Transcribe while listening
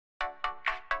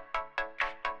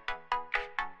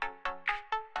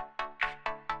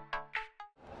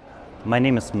My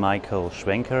name is Michael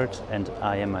Schwenkert and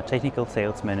I am a technical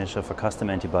sales manager for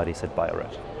custom antibodies at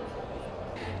Bio-Rad.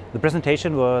 The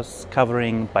presentation was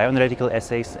covering bioanalytical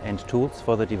assays and tools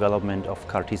for the development of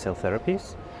CAR T-cell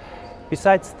therapies.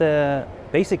 Besides the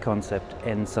basic concept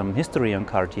and some history on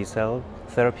CAR T-cell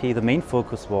therapy, the main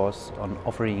focus was on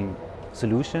offering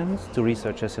solutions to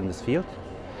researchers in this field.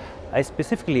 I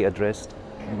specifically addressed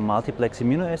multiplex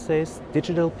immunoassays,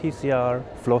 digital PCR,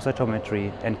 flow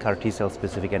cytometry and CAR T-cell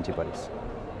specific antibodies.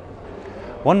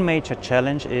 One major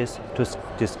challenge is to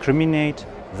discriminate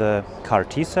the CAR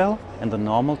T-cell and the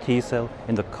normal T-cell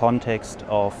in the context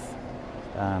of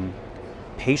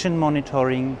patient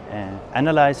monitoring and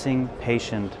analyzing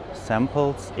patient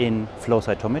samples in flow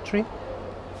cytometry.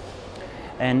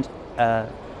 And a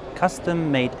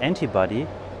custom-made antibody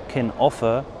can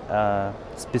offer a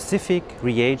specific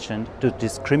reagent to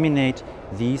discriminate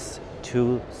these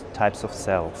two types of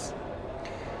cells.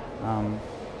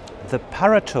 The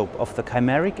paratope of the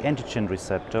chimeric antigen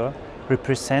receptor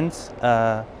represents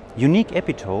a unique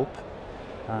epitope,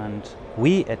 and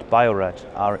we at Bio-Rad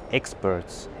are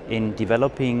experts in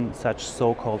developing such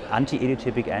so-called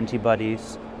anti-idiotypic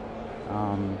antibodies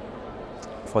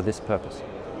for this purpose.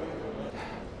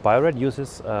 Bio-Rad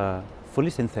uses a fully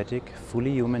synthetic,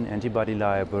 fully human antibody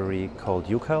library called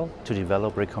UCAL to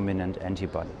develop recombinant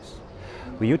antibodies.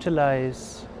 We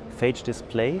utilize phage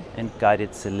display and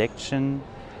guided selection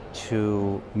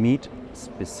to meet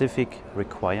specific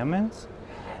requirements.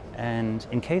 And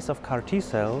in case of CAR T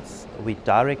cells, we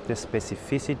direct the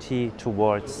specificity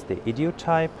towards the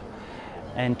idiotype,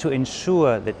 and to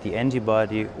ensure that the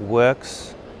antibody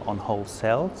works on whole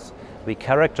cells, we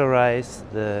characterize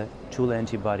the tool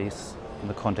antibodies in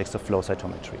the context of flow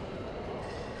cytometry.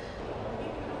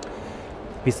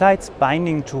 Besides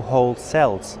binding to whole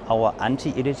cells, our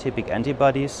anti-idiotypic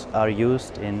antibodies are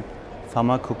used in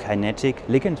pharmacokinetic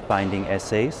ligand binding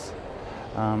assays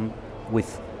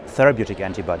with therapeutic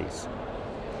antibodies.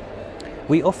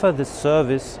 We offer the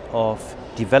service of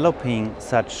developing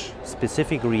such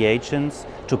specific reagents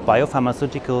to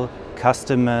biopharmaceutical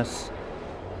customers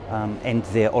and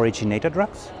their originator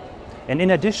drugs. And in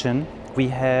addition, we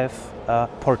have a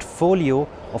portfolio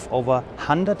of over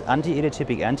 100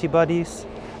 anti-idiotypic antibodies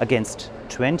against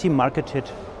 20 marketed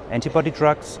antibody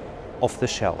drugs off the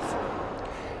shelf.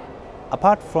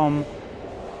 Apart from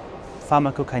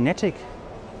pharmacokinetic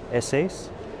assays,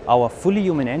 our fully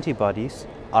human antibodies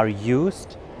are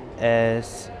used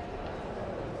as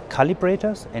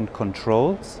calibrators and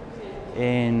controls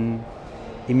in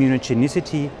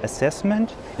immunogenicity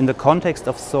assessment in the context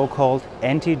of so-called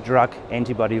anti-drug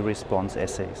antibody response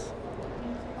assays.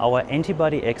 Our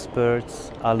antibody experts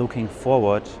are looking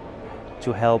forward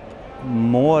to help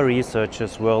more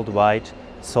researchers worldwide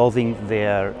solving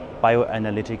their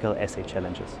bioanalytical assay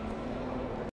challenges.